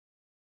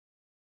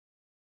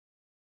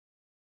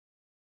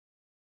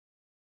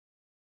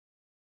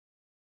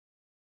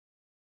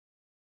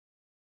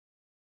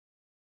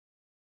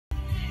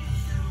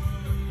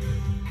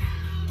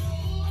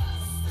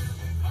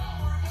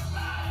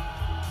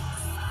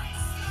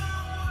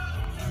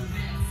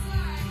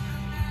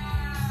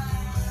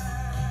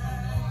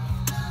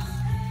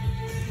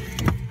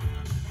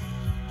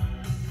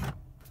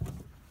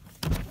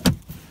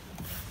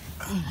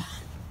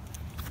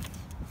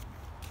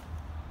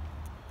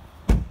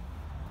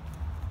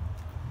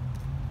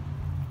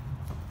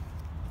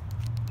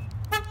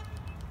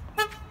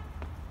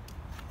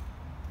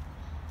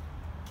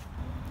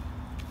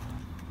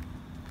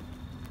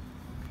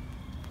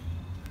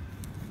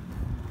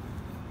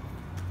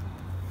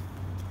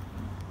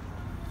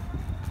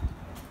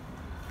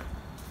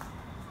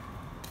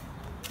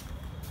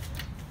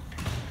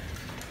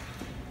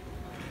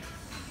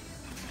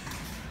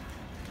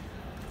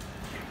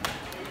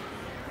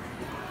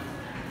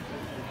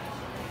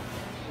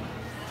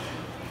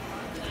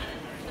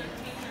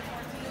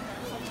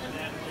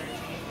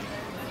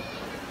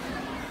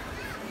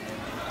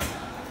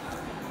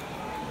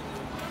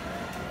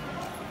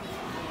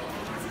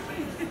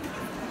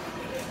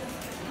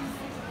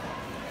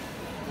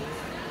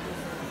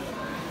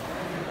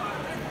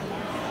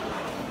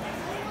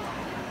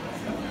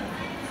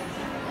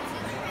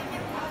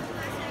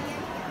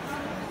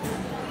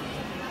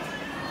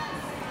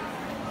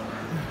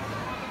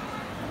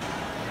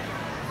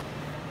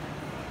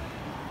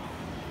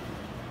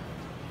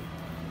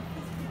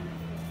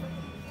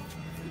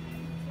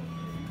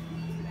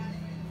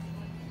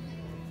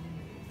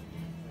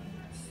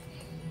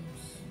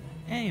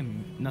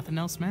Nothing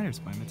Else Matters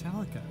by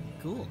Metallica.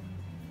 Cool.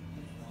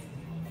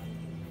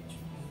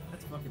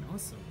 That's fucking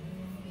awesome.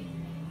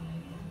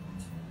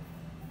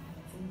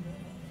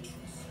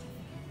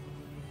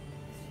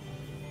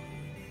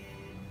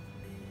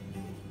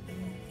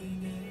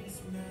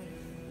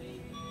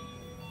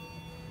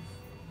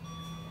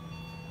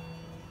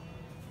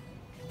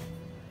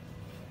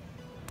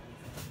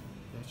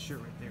 That shirt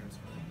right there is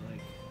really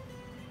like.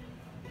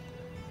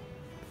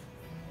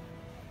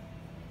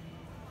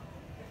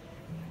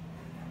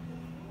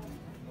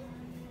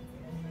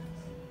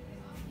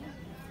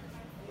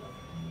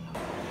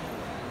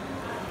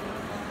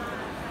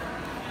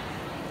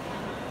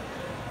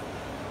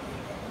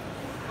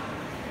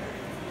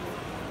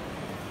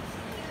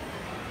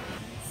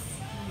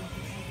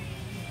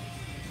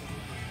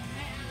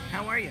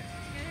 How are you?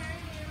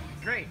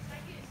 Great.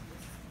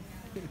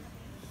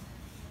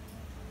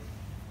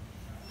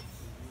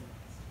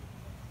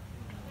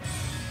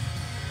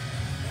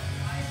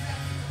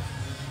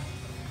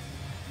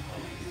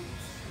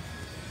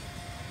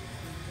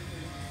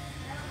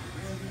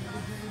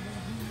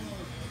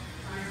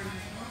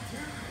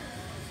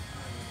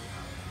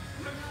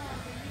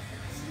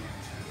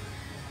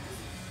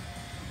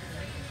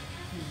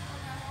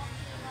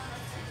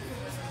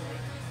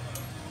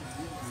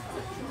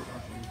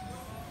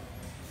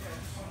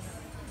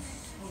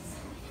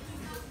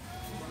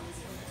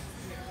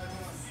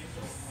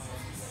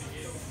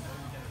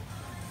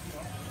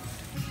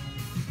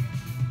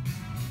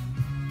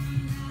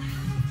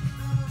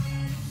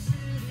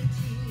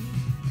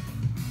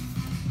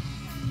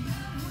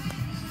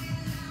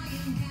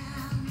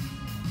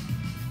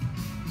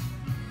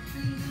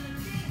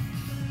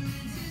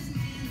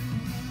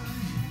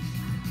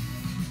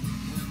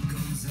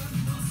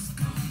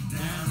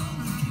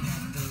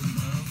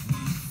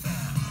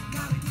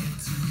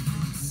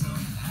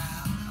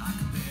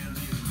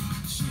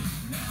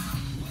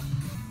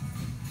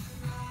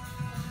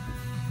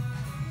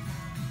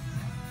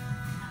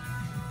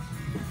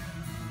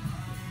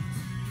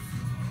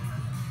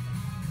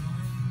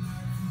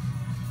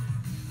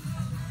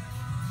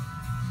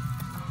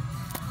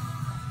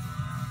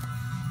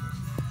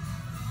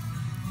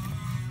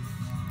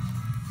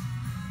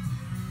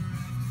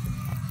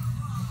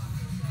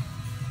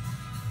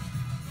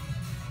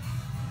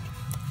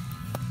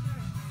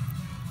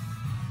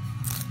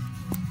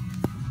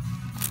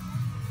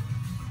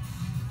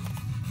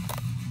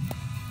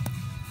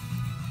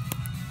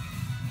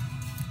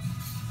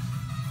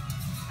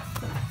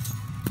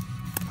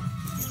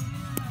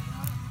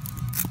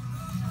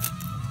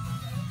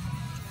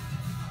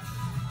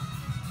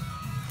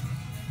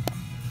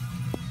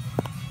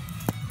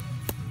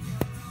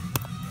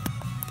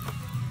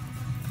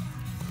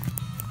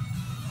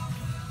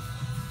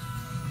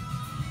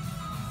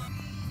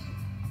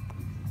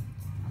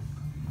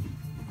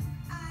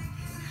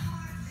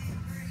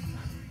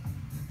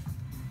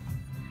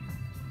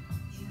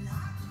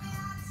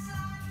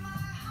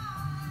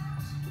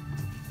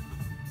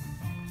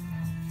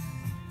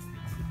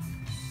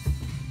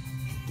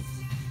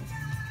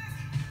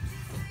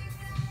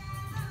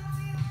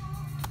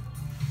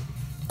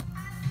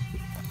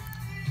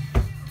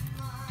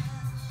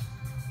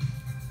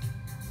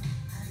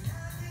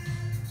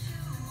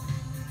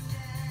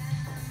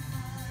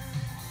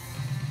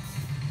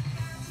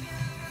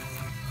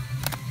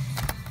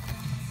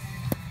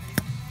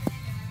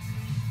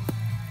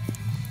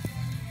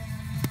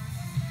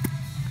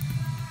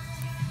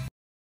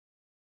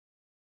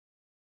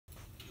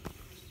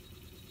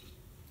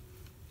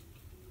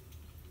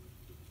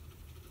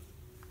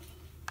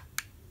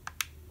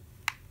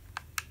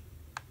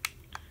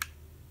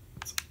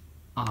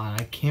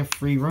 I can't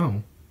free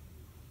roam.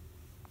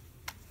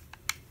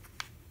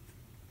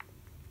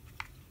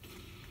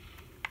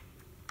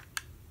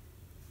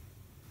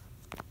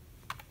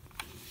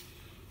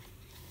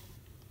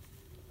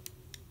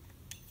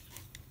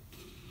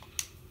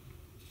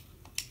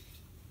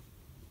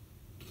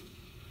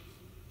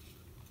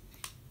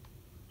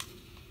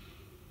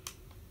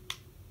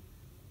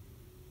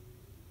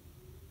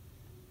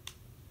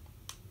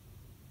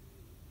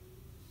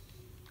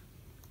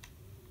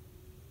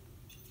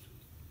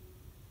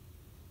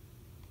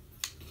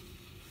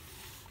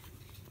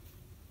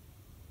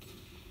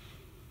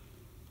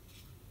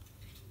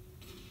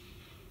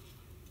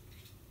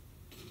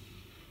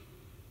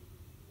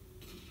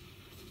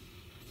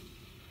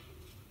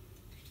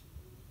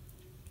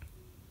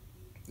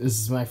 This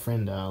is my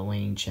friend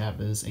Lane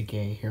Chavez,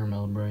 aka Hair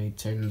Melbourne,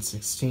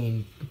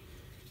 2016,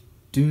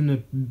 doing a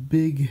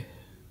big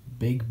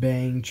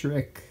bang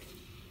trick.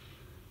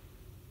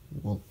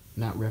 Well,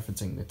 not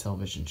referencing the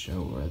television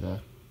show or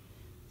the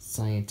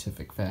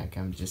scientific fact.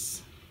 I'm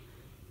just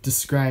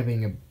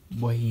describing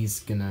what he's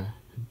gonna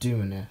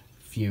do in a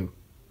few.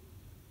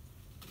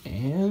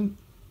 And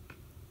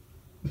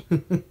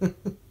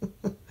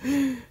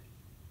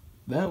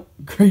that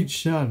great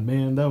shot,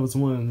 man. That was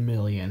 1 in a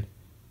million.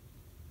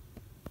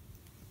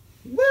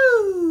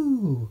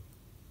 Woo!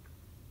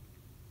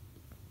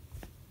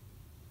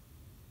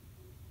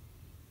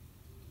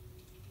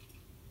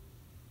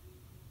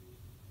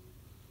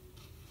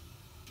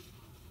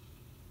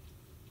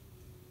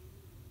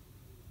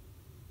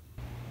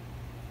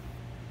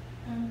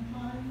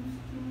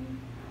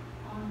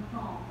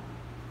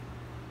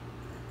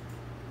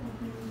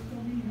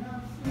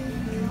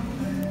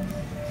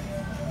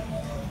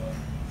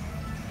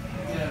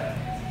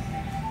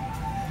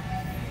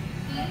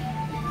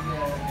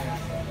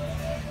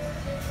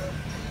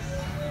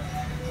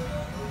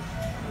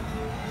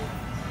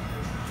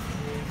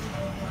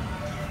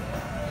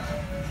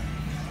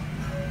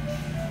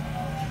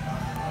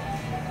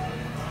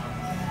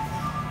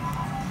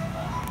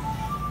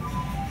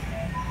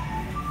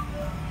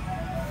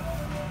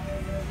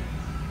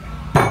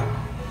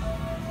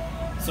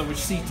 So which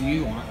seat do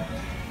you want?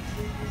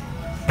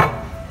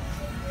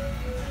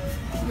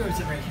 Yours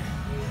is right here.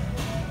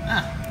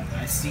 Ah,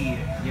 I see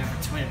you have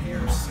a twin of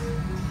yours.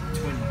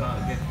 Twin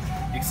bug.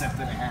 Except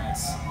that it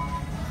has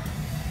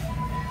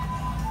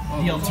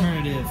the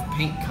alternative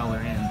paint color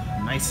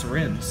and nice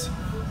rims.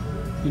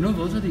 You know,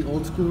 those are the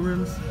old school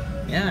rims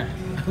Yeah,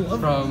 I love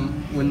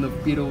from when the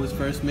Beetle was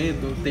first made.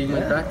 They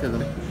went back to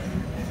them.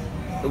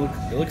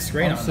 it looks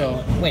great Also-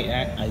 on that. Wait,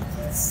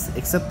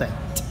 except that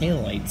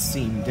taillights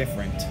seem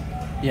different.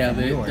 Yeah,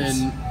 from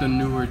yours. the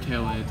newer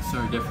taillights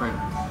are different.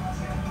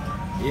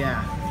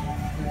 Yeah.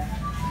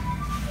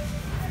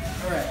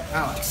 Alright,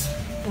 Alex.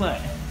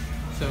 What?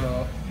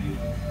 So,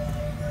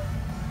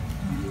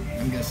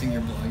 I'm guessing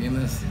you're blogging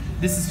this.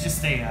 This is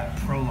just a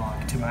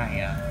prologue to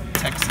my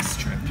Texas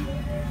trip.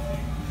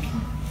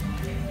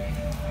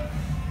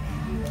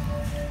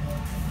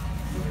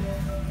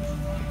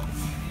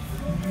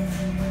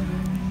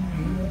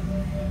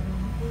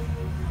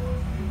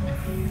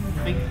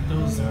 I think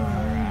those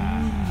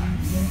are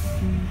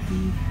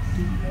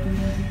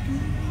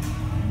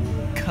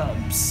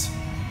Cubs.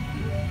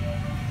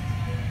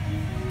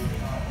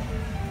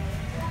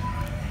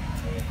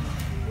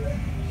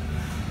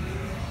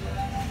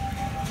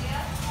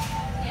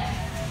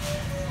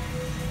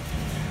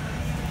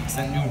 Is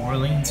that New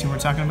Orleans you were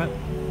talking about?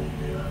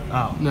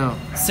 Oh. No,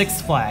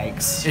 Six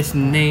Flags. it's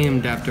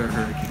named after a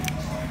hurricane.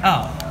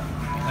 Oh.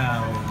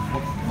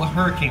 What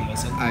hurricane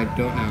was it? I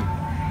don't know.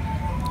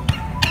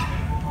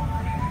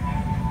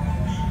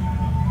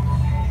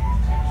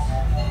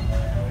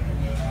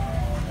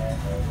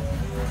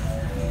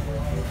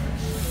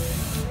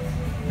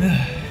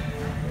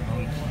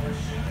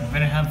 I'm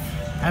gonna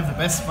have the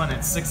best fun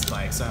at Six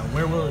Flags.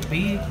 Where will it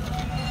be?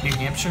 New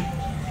Hampshire?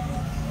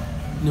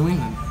 New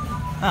England.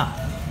 Ah,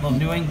 well,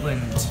 New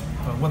England.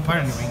 But what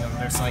part of New England?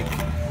 There's like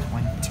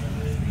 1, 2,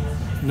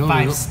 3, No,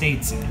 5 no.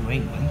 states in New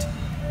England.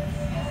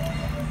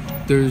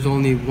 There's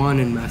only one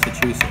in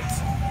Massachusetts.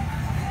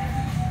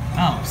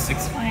 Oh,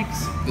 Six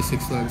Flags? The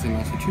Six Flags in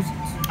Massachusetts.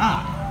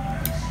 Ah,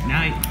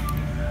 now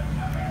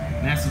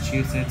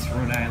Massachusetts,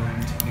 Rhode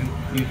Island,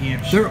 New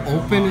Hampshire. They're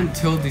open Vermont,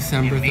 until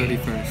December and Maine.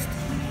 31st.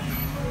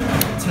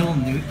 Until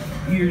New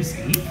Year's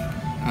Eve?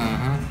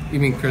 Uh-huh. You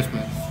mean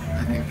Christmas,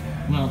 I think.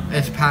 Well,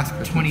 It's past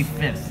Christmas.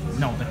 25th.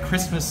 No, the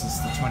Christmas is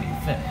the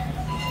 25th.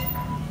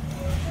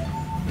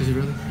 Is it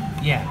really?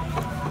 Yeah.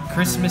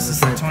 Christmas is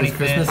the That's right, 'cause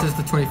 25th. Christmas is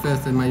the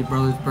 25th and my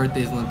brother's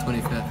birthday is on the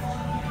 25th.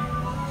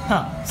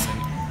 Huh. So,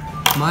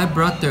 My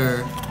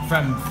brother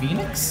from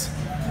Phoenix?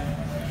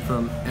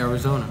 from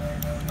Arizona.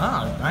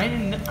 Oh, I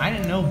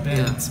didn't know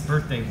Ben's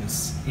birthday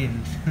was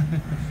in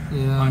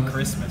Yeah. on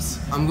Christmas.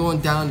 I'm going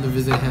down to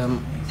visit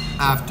him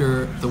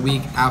after the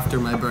week after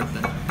my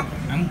birthday.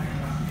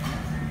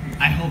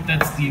 I hope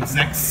that's the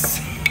exact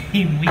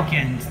same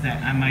weekend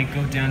that I might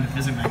go down to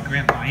visit my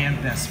grandpa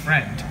and best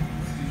friend.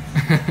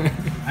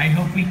 I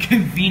hope we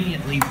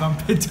conveniently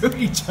bump into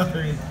each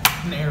other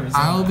in Arizona.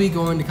 I'll be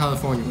going to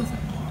California with him.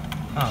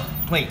 Oh,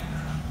 wait,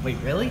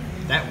 really?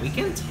 That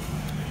weekend?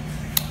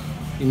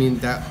 You mean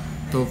that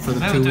for the I 2 was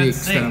about to weeks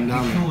say, that I'm it'd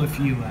down be there? cool if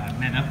you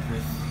met up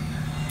with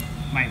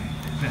my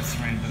best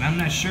friend, but I'm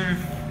not sure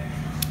if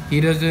He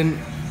doesn't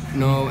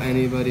know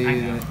anybody I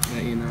know.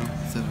 that you know,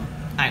 so.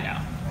 I know.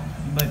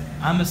 But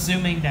I'm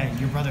assuming that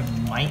your brother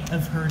might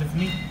have heard of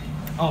me.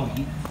 Oh,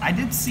 I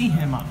did see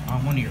him on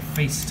one of your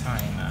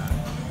FaceTime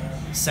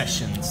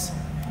sessions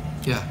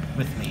Yeah.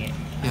 with me.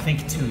 I Yeah.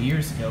 think 2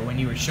 years ago when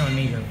you were showing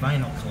me your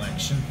vinyl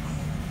collection.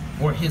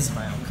 Or his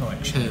vinyl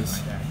collection. His.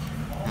 My bad.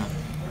 Yeah.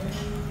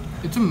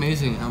 It's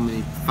amazing how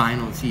many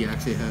vinyls he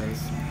actually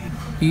has.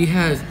 He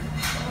has.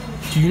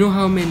 Do you know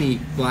how many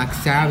Black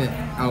Sabbath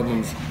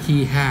albums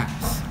he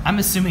has? I'm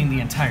assuming the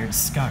entire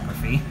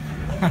discography.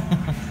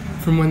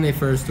 From when they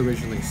first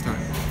originally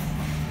started.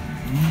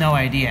 No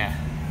idea.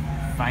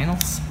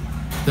 Vinyls?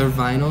 Their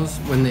vinyls,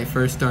 when they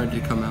first started to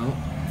come out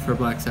for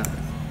Black Sabbath.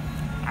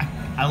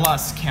 I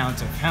lost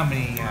count of how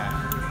many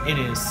it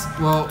is.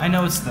 Well, I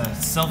know it's the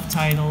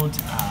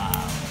self-titled.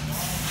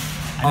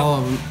 all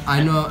of them.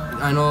 I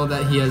know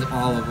that he has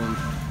all of them.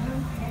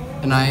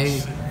 And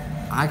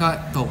I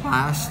got the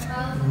last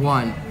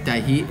one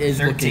that he is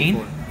 13?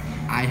 looking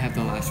for. I have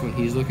the last one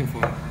he's looking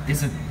for.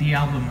 Is it the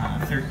album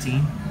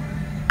 13?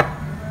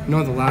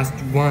 No, the last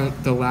one,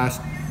 the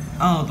last,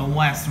 Oh, the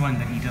last one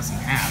that he doesn't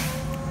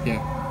have. yeah.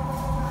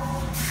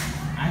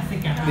 I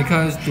think I have.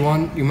 Because the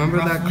one, you remember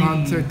that Roughly-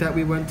 concert that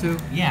we went to?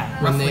 Yeah,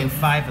 when roughly they-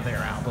 5 of their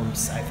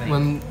albums, I think.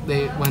 When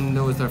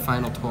there was their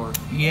final tour.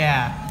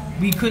 Yeah,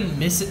 we couldn't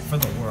miss it for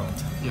the world.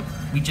 Yep.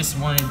 We just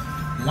wanted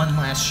one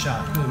last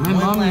shot. My One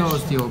mom last knows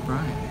shot. the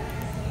O'Brien.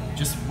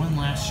 Just one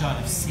last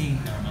shot of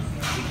seeing them, and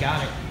we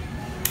got it.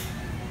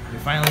 We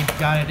finally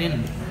got it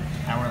in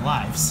our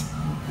lives.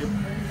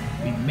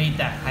 We made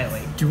that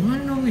highlight. Do you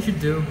want to know what we should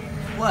do?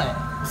 What?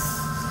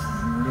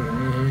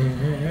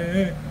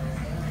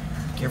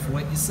 Careful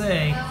what you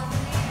say.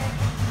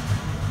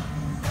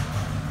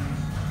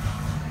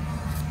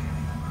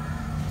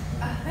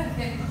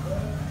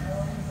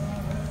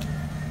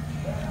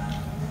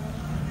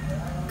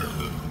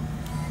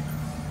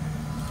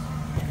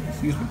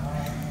 Excuse me.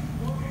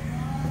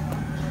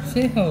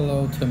 Say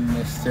hello to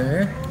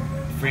Mr.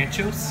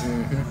 Franchos?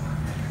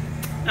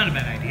 Not a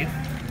bad idea.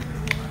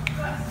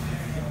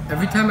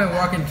 Every time I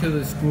walk into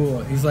the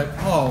school, he's like,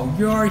 "Oh,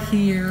 you're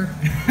here."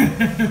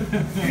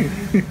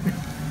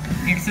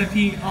 Except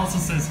he also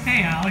says,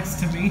 "Hey, Alex,"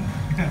 to me.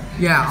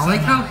 Yeah, I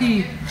like how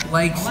he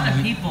likes. A lot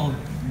of people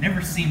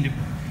never seem to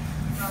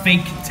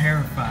fake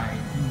terrified.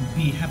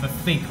 Have a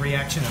fake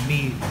reaction of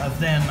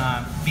them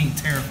being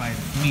terrified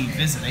of me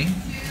visiting,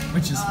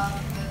 which is,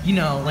 you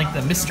know, like the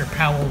Mr.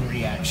 Powell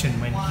reaction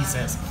when he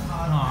says,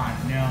 "Oh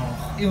no,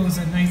 it was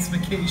a nice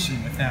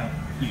vacation without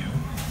you."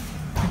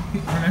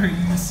 Remember you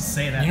used to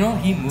say that. You know, all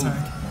he the moved.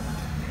 time.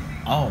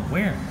 Oh,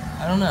 where?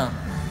 I don't know.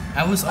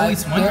 I was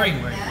always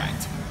wondering where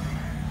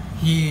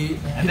he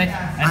went.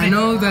 I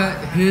know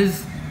that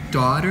his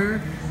daughter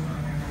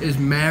is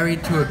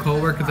married to a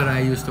coworker that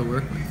I used to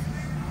work with.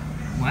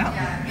 Wow.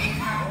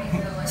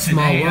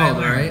 Small Today I world,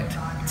 learned.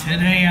 right?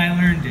 Today I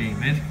learned,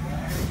 David.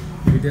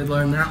 We did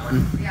learn that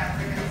one.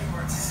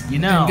 You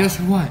know. And guess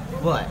what?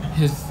 What?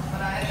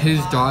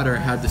 His daughter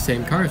had the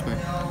same car as mine.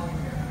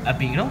 A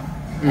Beetle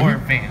or a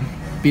van?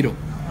 Beetle.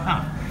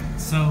 Huh.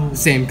 So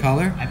Same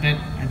color. I bet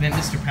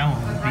Mr. Powell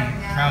would be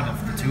proud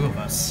of the two of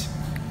us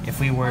if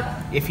he were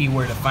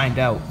to find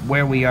out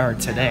where we are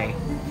today.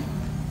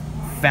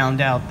 Found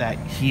out that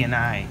you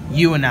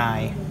and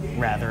I,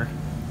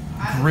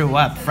 grew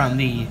up from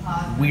the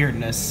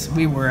weirdness.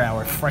 We were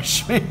our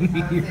freshman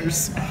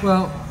years.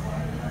 Well,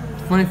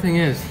 funny thing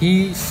is,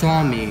 he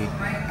saw me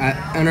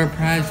at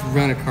Enterprise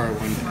Rent-A-Car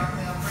one day.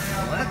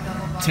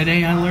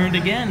 Today I learned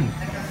again.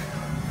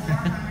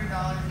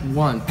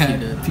 One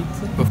pizza.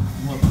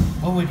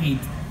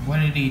 What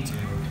did he do?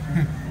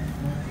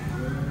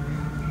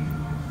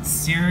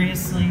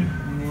 Seriously?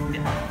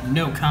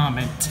 No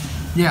comment.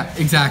 Yeah,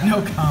 exactly.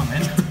 No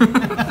comment.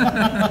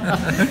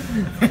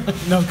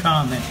 No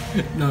comment.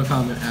 No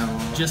comment at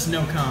all. Just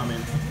no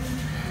comment.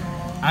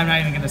 I'm not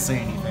even gonna say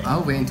anything.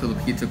 I'll wait until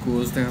the pizza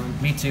cools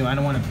down. Me too. I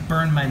don't want to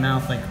burn my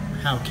mouth like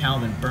how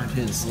Calvin burnt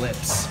his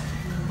lips.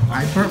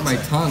 I burnt my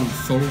tongue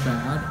so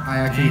bad.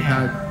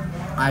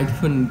 I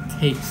couldn't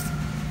taste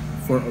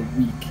for a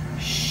week.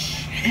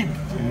 Shit,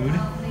 dude.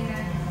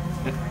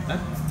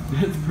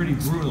 That's pretty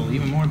brutal.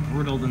 Even more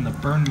brutal than the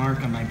burn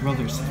mark on my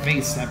brother's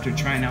face after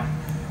trying out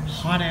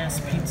hot ass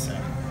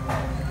pizza.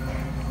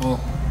 Oh.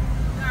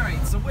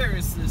 Alright, so where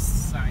is this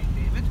sign,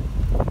 David?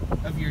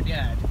 Of your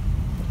dad?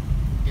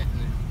 Getting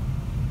there.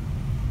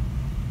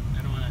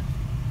 I don't wanna.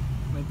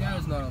 My dad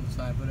is not on the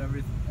side, but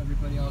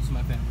everybody else in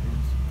my family is.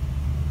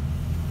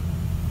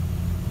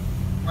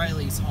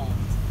 Riley's home.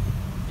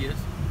 Yes?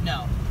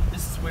 No,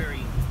 this is where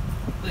he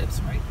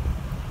lives, right?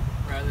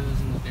 Rather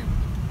lives in the neighborhood.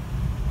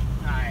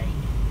 Alright.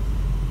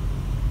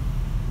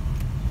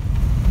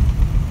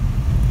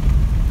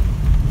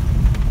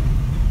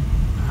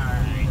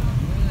 Alright.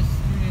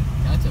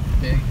 That's a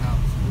big house.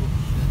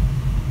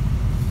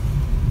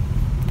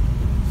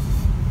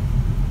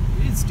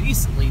 Holy It's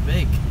decently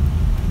big.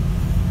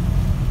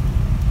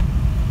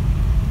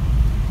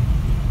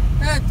 shit.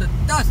 That's a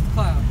dust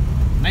cloud.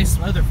 Nice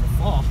weather for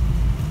fall.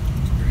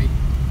 It's great.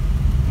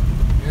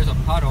 There's a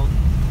puddle.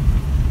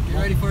 Get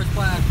ready for a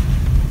splash.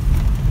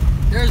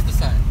 There's the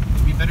sign.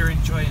 We better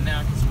enjoy it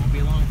now because it won't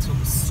be long until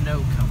the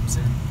snow comes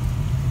in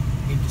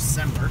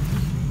December.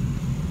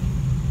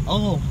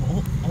 Oh,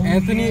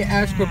 Anthony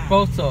yeah.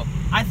 Asproposo.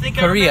 I think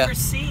I Korea. remember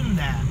seeing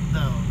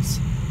those.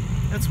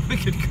 That's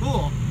wicked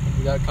cool.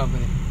 We got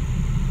company.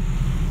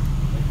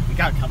 We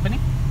got company?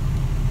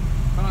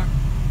 Car.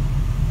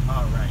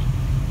 Alright.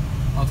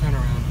 I'll turn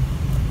around.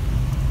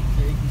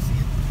 So you can see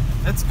it.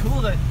 That's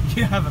cool that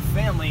you have a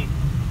family.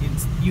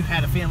 You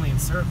had a family in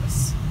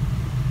service.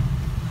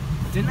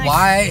 Didn't I?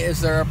 Why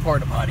is there a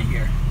porta potty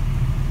here?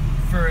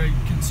 For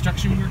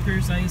construction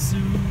workers, I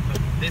assume.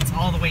 But it's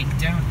all the way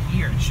down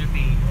here. It should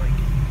be like.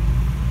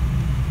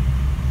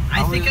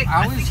 I was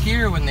think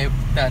here when they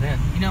put that in.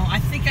 You know, I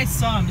think I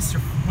saw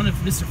one of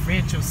Mr.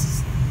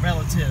 Franchos'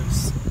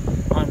 relatives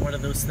on one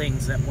of those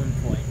things at one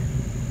point.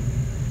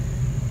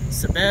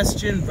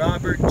 Sebastian,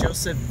 Robert,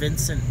 Joseph,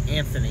 Vincent,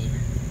 Anthony.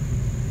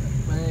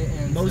 My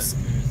ancestors.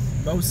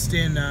 Most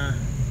in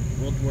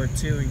World War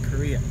II in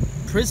Korea.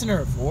 Prisoner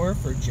of war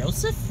for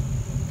Joseph?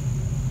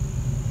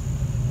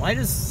 Why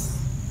does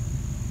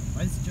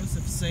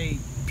Joseph say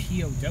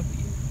POW?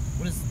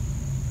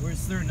 Or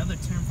is there another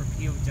term for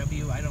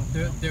POW? I don't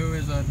know. There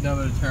was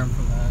another term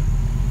for that.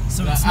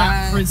 So But it's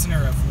not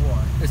prisoner of war.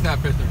 It's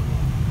not prisoner of war.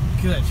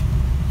 Good.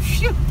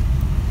 Phew.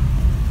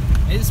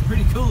 It is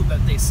pretty cool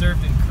that they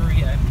served in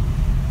Korea in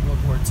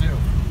World War II.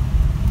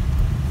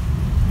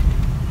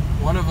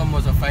 One of them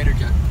was a fighter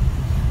jet.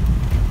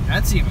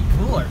 That's even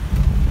cooler.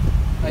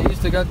 I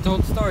used to get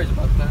told stories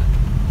about that.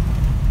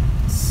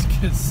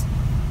 Because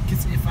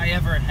if I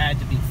ever had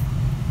to be...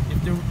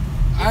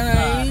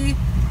 I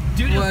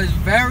was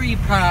very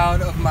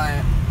proud of my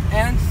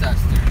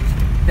ancestors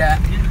that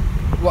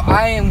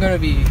I am going to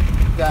be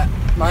that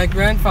my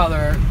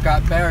grandfather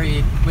got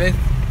buried with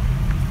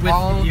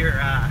all your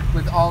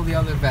with all the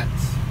other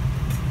vets.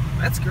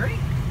 That's great.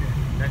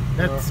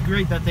 That's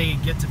great that they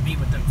get to be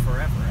with them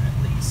forever,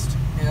 at least.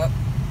 Yep.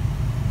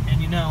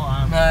 And you know,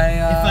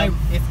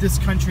 if this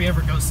country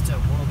ever goes to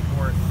World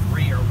War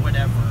III or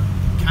whatever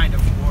kind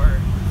of war,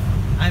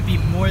 I'd be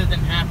more than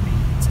happy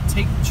to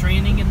take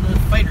training in the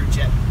fighter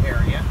jet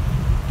area.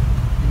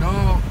 You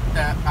know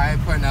that I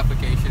put an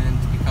application in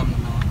to become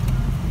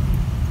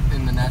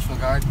in the National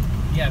Guard?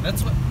 Yeah,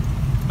 that's what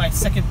my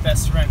second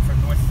best friend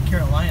from North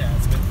Carolina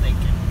has been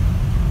thinking,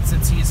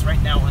 since he is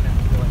right now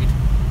unemployed.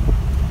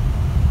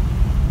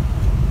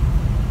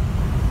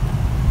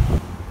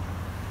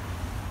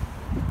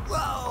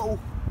 Whoa!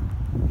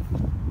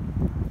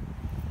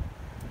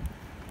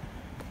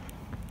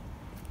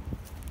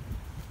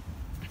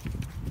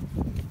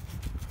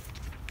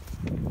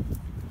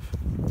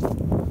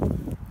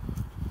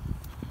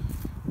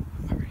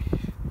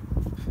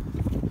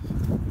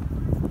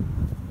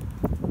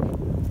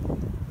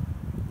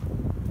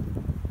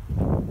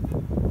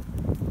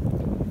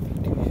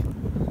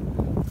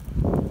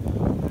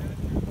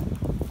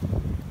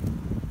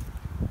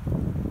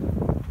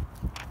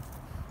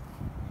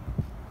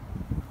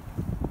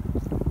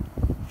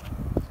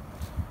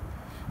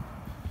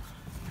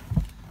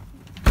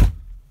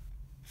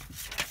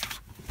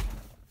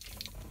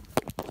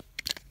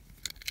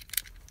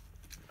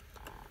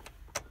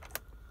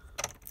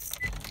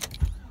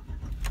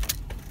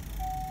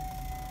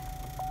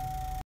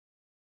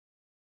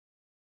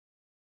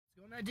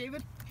 Going on,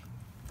 David?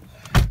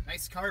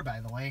 Nice car, by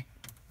the way.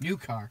 New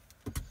car.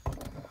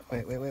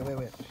 Wait.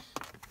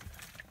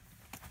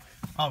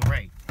 All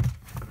right.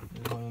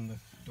 There's one on the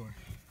door.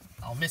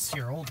 I'll miss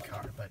your old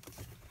car, but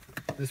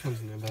This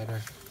one's no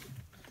better.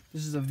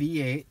 This is a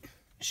V8.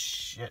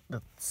 shit,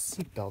 the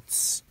seatbelt's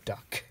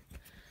stuck.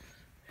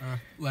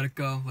 Let it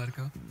go.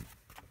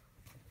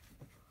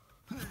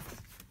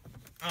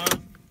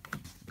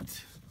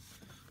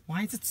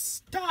 Why is it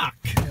stuck?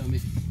 Yeah, let me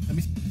see.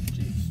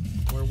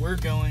 Jeez. Where we're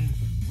going,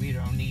 we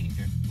don't need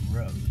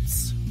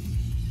roads.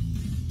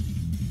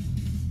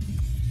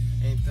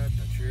 Ain't that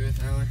the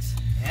truth, Alex?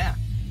 Yeah.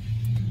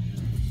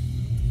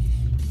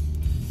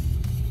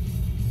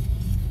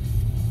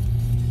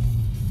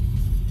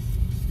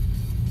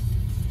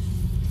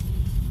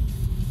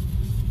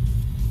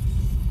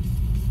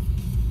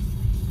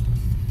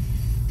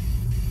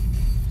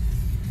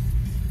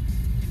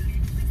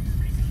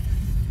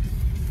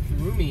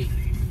 Roomy.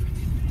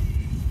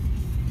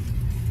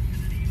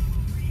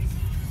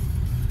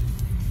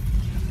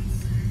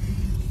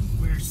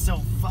 We're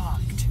so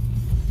fucked.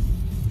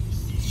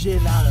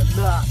 Shit out of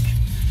luck.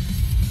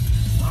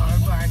 Our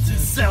minds to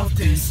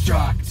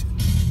self-destruct.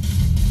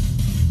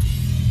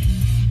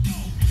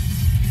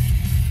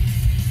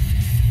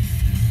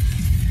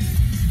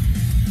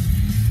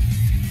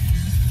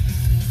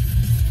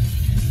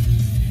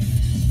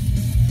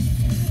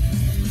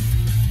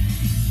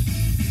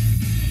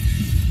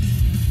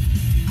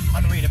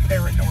 Unread a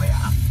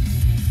paranoia.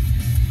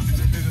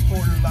 There's a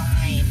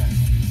borderline.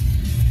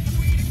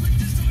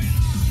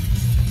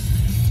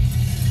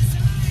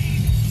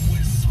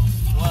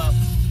 Whoa.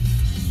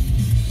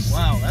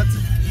 Wow, that's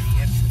an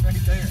idiot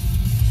right there.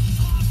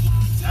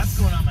 That's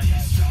going on my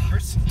dad's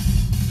shoulders.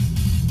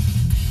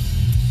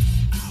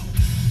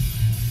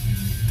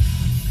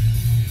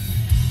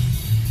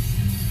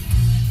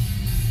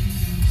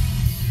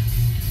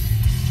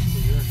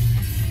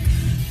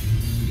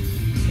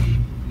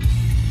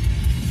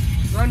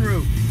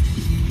 Sunroof.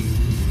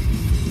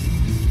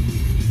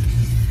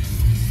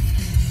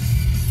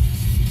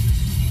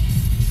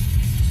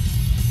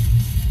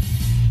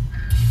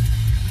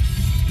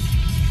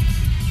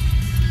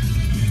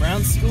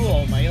 Brown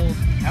School,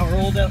 our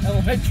old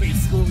elementary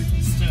school, we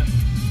used to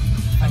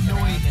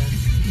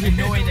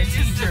annoy the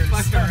teachers.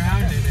 Fuck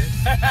around in it.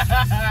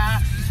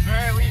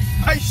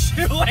 My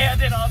shoe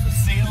landed on the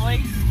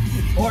ceiling,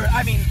 or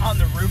I mean on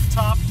the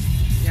rooftop.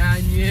 Yeah,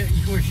 and you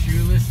were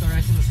shoeless the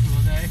rest of the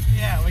school day.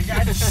 Yeah, we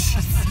got in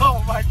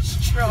so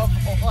much trouble.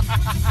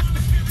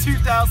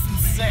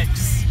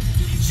 2006,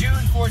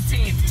 June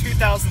 14th,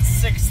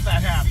 2006,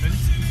 that happened.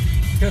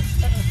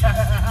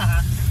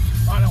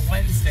 On a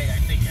Wednesday, I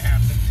think it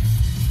happened.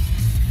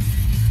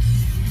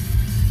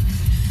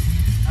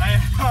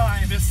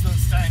 I miss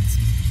those times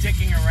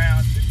dicking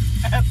around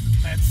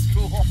at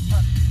school.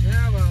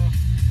 Yeah, well.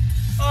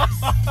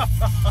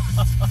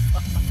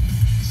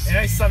 And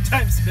I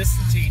sometimes miss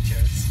the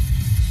teachers.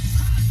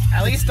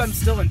 At least I'm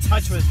still in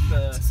touch with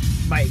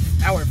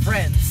our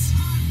friends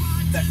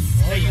that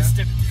used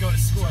to go to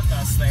school with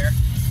us there.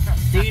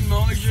 Dean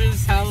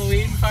Moser's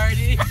Halloween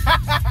party.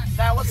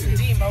 That wasn't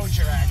Dean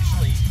Moser,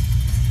 actually.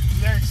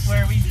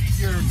 Where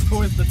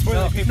the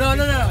toilet paper. No.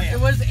 It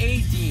was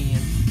a dean.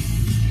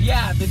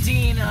 Yeah, the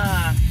dean.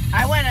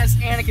 I went as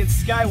Anakin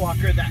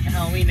Skywalker that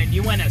Halloween, and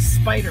you went as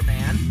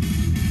Spider-Man.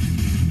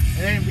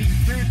 And then we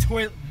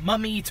threw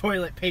mummy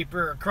toilet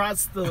paper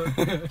across the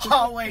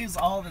hallways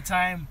all the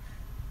time.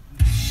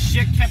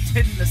 Shit kept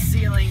hitting the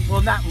ceiling.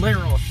 Well, not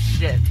literal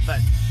shit, but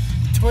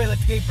toilet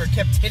paper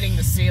kept hitting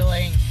the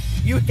ceiling.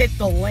 You hit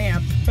the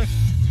lamp.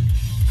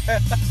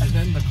 And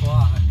then the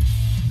clock.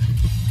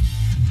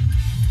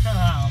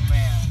 Oh,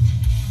 man.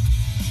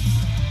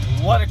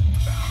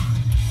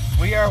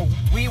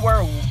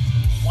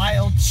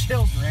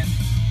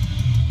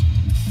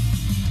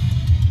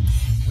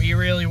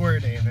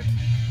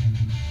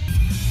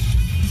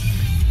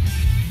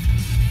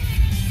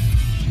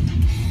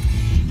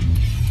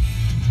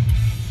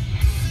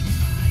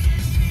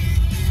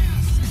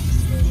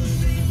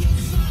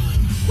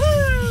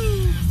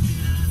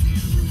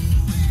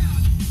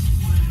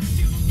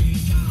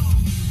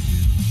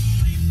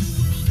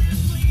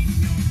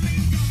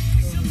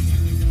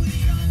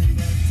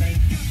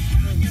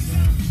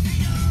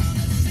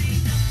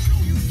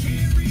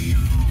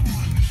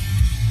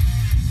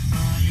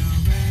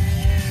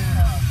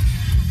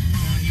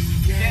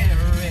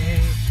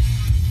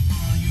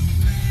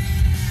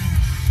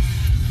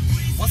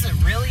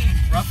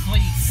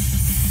 roughly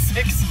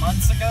 6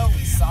 months ago,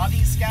 we saw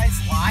these guys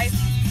live.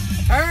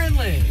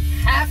 Apparently.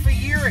 Half a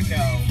year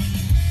ago.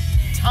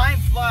 Time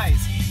flies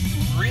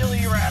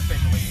really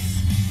rapidly.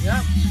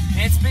 Yep.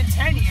 And it's been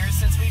 10 years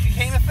since we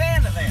became a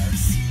fan of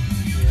theirs.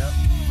 Yep.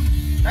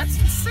 That's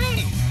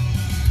insane.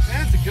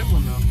 That's a good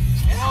one, though.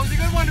 Yeah. Well, it was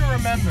a good one to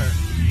remember.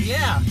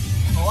 Yeah,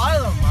 a lot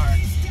of them are.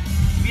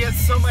 We had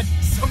so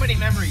many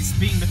memories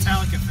being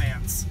Metallica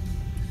fans.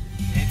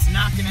 It's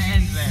not gonna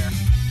end there.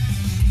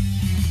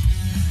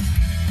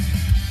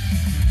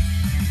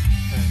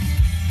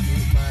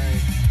 Mute my...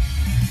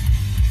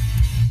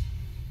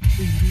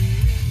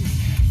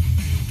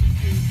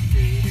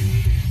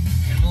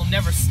 And we'll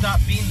never stop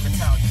being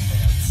Metallica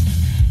fans.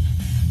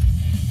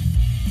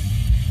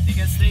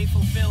 Because they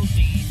fulfilled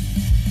the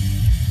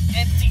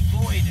empty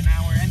void in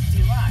our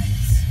empty lives.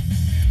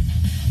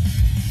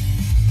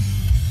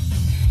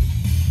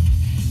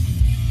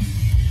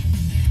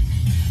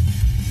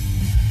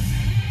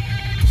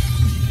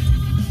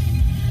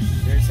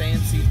 There's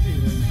AMC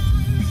too.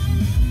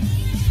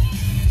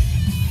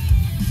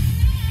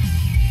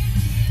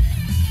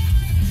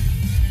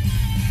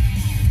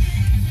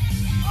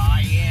 Ah,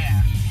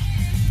 yeah.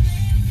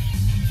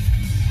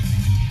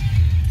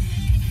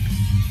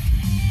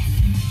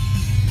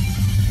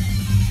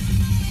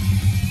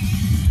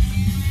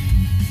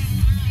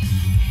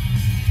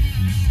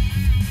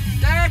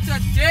 That's a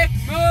dick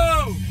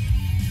move!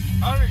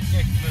 Utter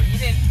dick move.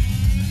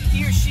 He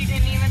or she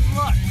didn't even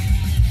look.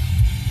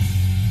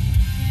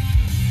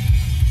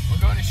 We're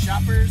going to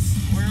Shoppers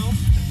World,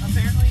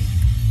 apparently.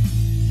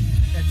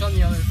 It's on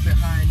the other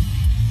behind.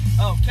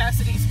 Oh,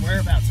 Cassidy's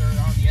whereabouts are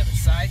on the other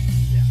side.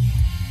 Yeah.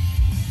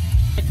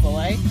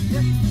 Chick-fil-A?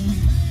 Yeah.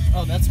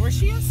 Oh, that's where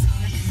she is?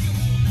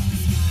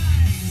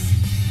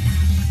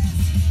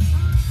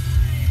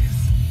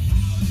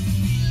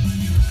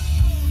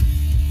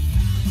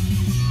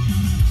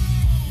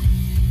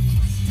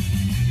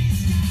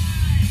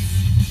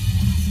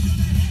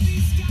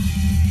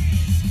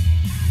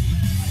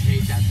 I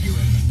hate that viewing.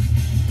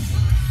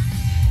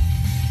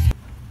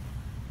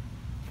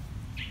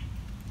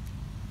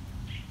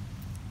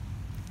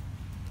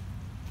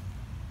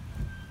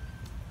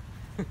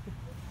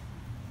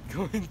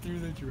 Going through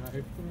the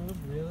drive-thru,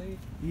 really?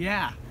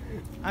 Yeah.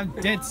 I'm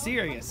dead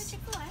serious.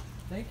 Chick-fil-A.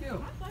 Thank you.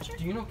 My pleasure.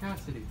 Do you know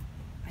Cassidy?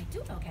 I do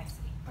know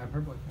Cassidy. I'm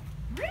her boyfriend.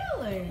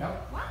 Really?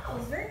 Yep. Wow,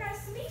 it's very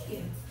nice to meet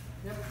you.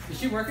 Yep. Is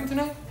she working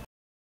tonight?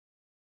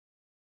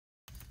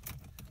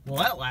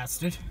 Well, that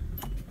lasted.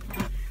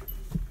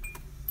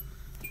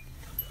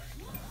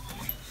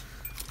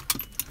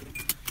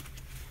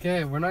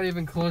 Okay, we're not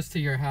even close to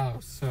your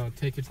house, so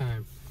take your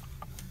time.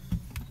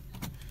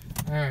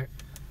 Alright,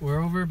 we're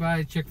over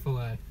by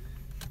Chick-fil-A.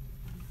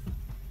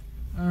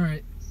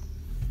 Alright.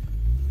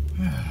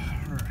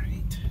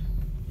 Alright.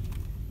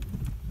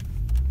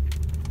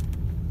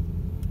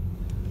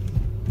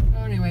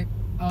 Anyway,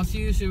 I'll see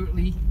you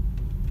shortly.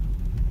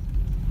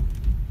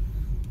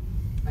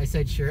 I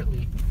said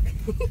shortly.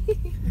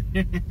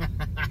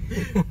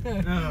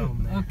 Oh,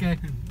 man. Okay,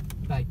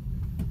 bye.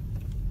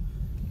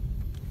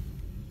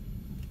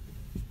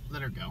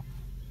 Let her go.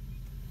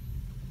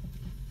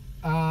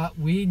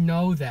 We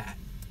know that.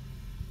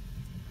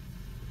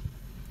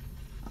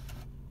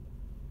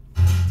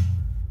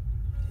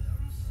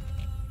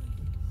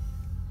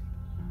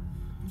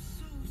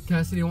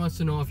 Cassidy wants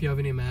to know if you have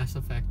any Mass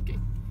Effect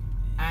game.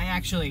 I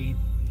actually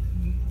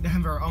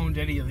never owned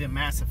any of the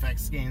Mass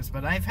Effect games,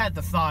 but I've had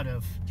the thought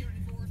of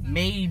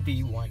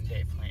maybe one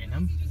day playing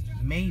them.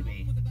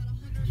 Maybe.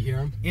 Did you hear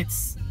him?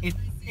 It's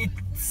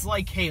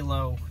like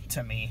Halo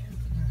to me.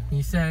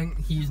 He's saying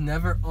he's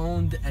never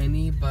owned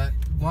any, but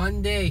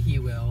one day he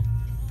will.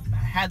 I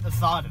had the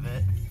thought of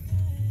it.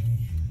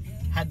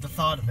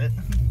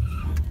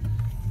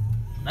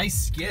 Nice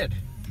skid.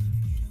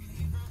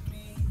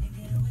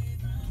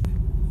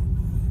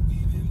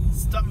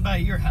 Stopping by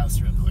your house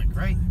real quick,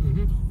 right?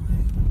 Mm-hmm.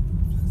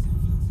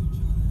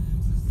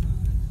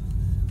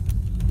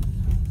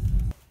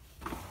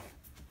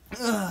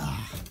 Ugh.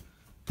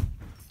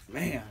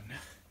 Man.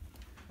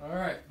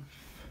 Alright.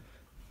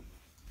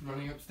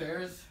 Running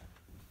upstairs.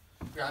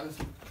 Grabbing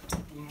some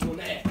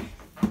Monet.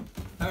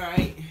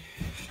 Alright.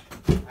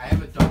 I have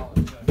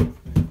 $1.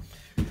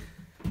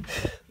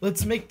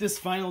 Let's make this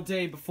final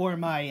day before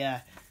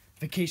my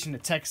vacation to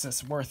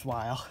Texas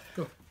worthwhile.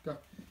 Go, go.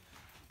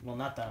 Well,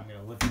 not that I'm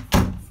going to live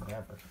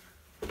forever.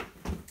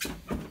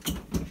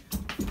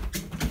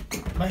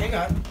 But hang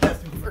on.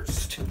 Bathroom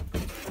first.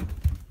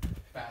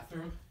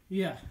 Bathroom?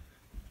 Yeah.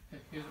 Hey,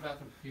 here's the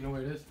bathroom. You know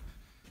where it is?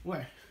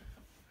 Where?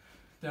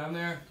 Down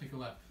there. Take a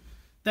left.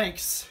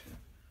 Thanks.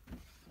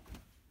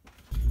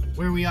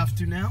 Where are we off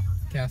to now?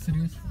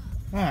 Cassidy's.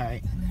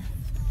 Alright.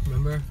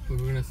 Remember? We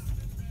were going to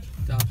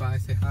stop by,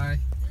 say hi.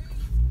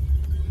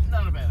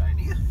 Not a bad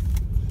idea.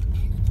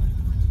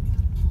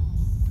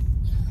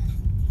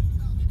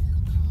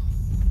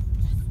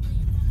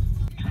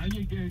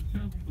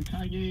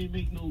 Kanye ain't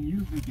make no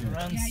music yet.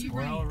 Run, Yeah, you're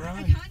squirrel, right.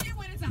 run. Kanye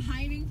went into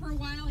hiding for a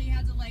while. He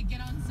had to like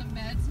get on some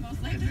meds,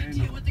 most likely to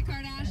deal with the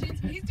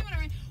Kardashians. But he's doing all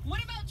right.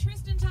 What about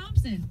Tristan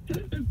Thompson?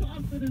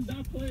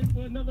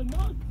 for another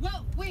month.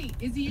 Well, wait,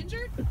 is he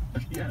injured?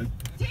 Yes.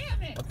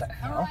 Damn it! What the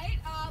hell? All right,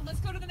 let's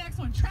go to the next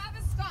one.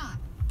 Travis Scott.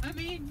 I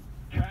mean,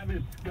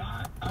 Travis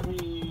Scott. I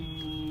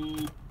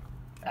mean,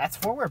 That's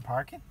where we're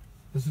parking?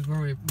 This is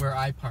where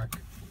I park.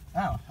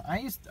 Oh,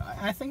 I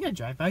think I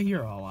drive by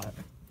here a lot.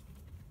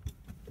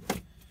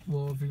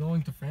 Well, if you're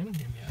going to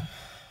Framingham, yeah.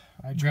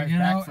 I drive Get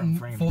back out from and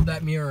Framingham. fold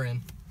that mirror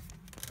in.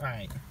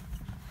 Alright,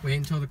 Wait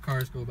until the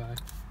cars go by.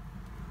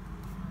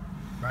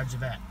 roger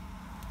that.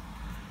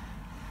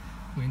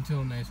 Wait until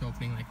a nice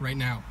opening, like right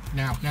now.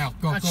 Now.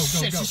 Go, Oh, go,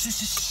 shit, go, go.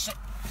 shit.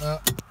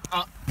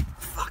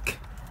 Fuck.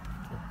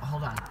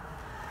 Hold on.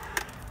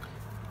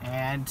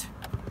 And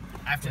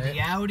after Wait.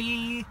 the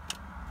Audi,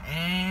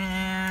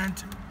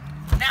 and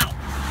now.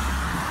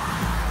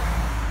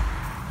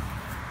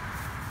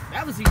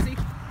 That was easy.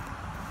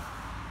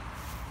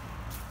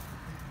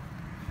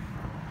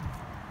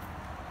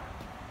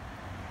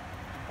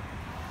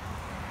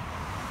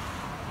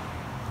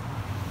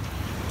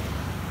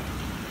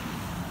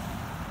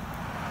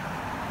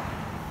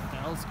 What the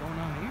hell's going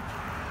on here?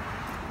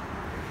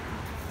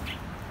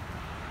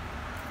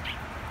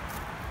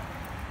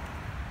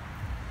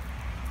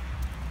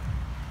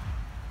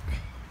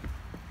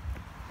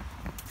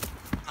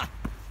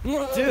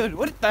 Dude,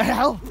 what the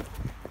hell?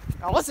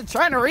 I wasn't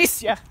trying to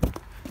race you.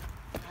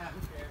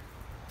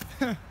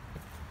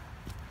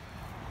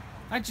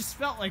 I just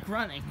felt like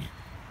running.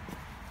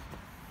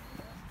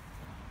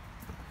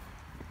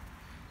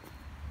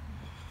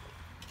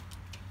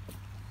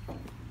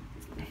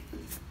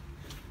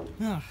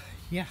 Oh,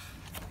 yeah.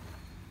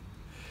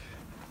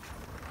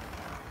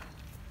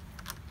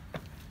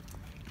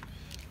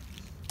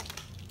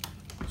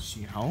 Is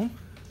she home?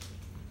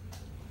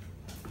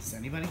 Is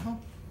anybody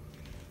home?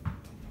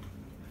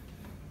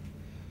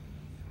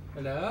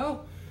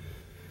 Hello?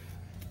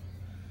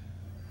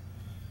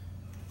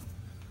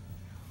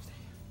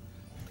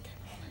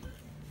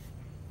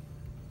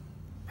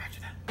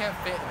 Can't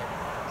fit in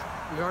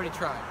it. We already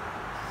tried.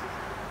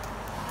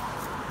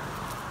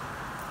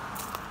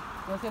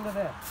 Look into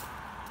this.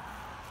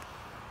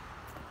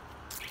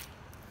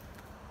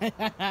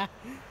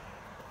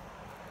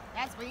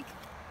 That's weak.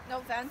 No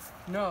offense.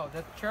 No,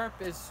 the chirp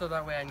is so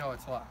that way I know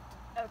it's locked.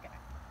 Okay.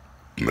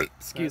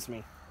 Excuse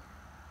me.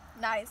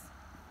 Nice.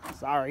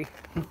 Sorry.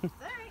 Sorry.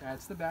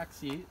 That's the back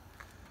seat.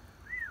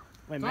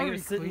 Wait, It's am I gonna already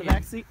sit in the clean.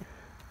 back seat?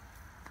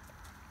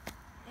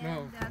 No.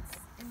 And that's.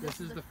 And This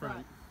is the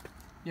front.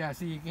 Yeah,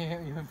 so you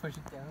can't even push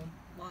it down.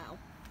 Wow.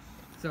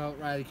 So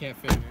Riley can't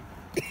fit in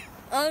it.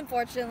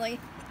 Unfortunately.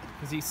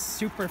 Because he's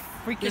super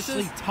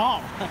freakishly is-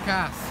 tall.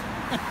 Cass.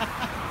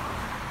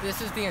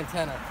 This is the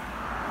antenna.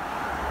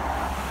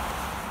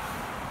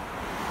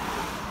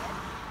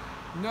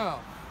 No.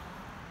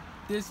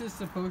 This is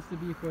supposed to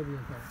be for the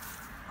antenna.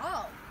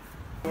 Oh.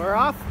 We're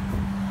off.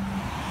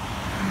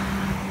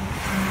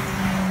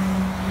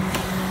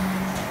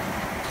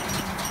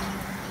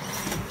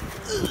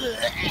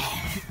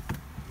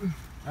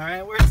 All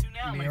right, where to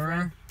now, my friend?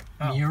 Mirror.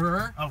 Oh.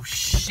 Mirror. Oh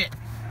shit.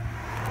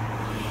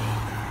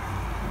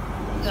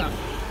 Ugh.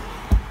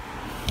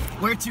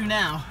 Where to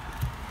now?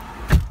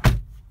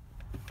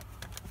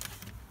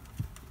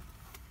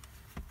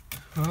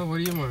 Oh, what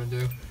do you want to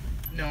do?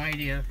 No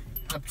idea.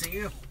 Up to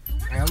you.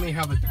 I only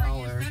have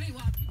 $1. Ready,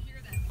 well, I can hear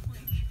that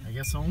clink. I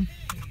guess home.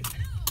 No,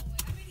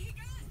 I mean, he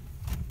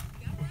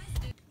got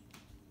arrested.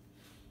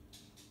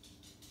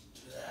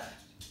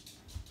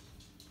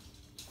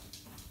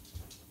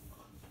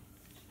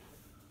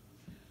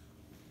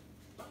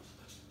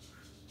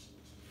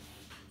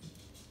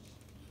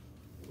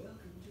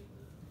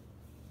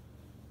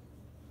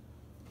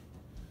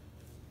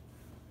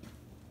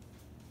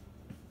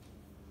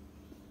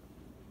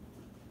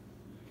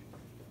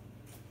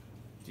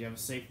 Do you have a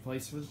safe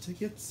place for the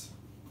tickets?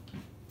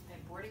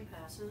 And boarding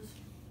passes.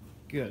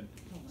 Good.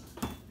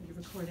 Are you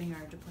recording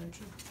our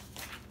departure?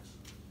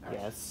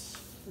 Yes.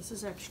 This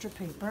is extra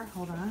paper.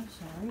 Hold on,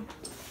 sorry.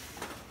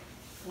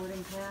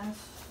 Boarding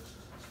pass.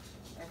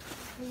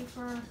 Extra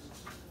paper.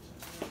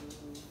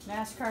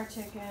 NASCAR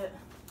ticket.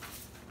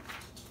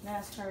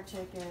 NASCAR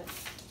ticket.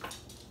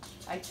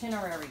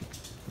 Itinerary.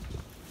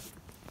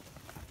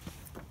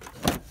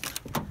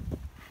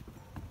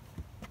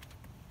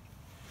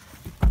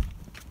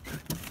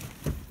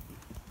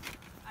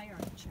 I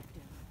already checked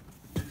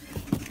in.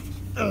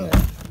 I'll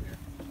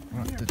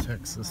have to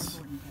text this.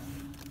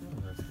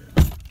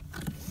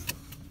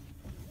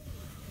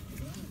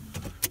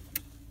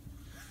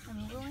 I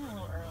mean, we're going a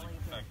little early,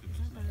 but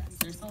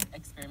They're still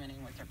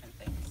experimenting with different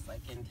things.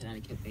 Like in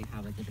Connecticut, they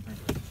have like a different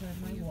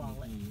my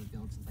wallet.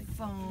 builds like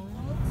phone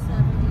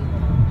 7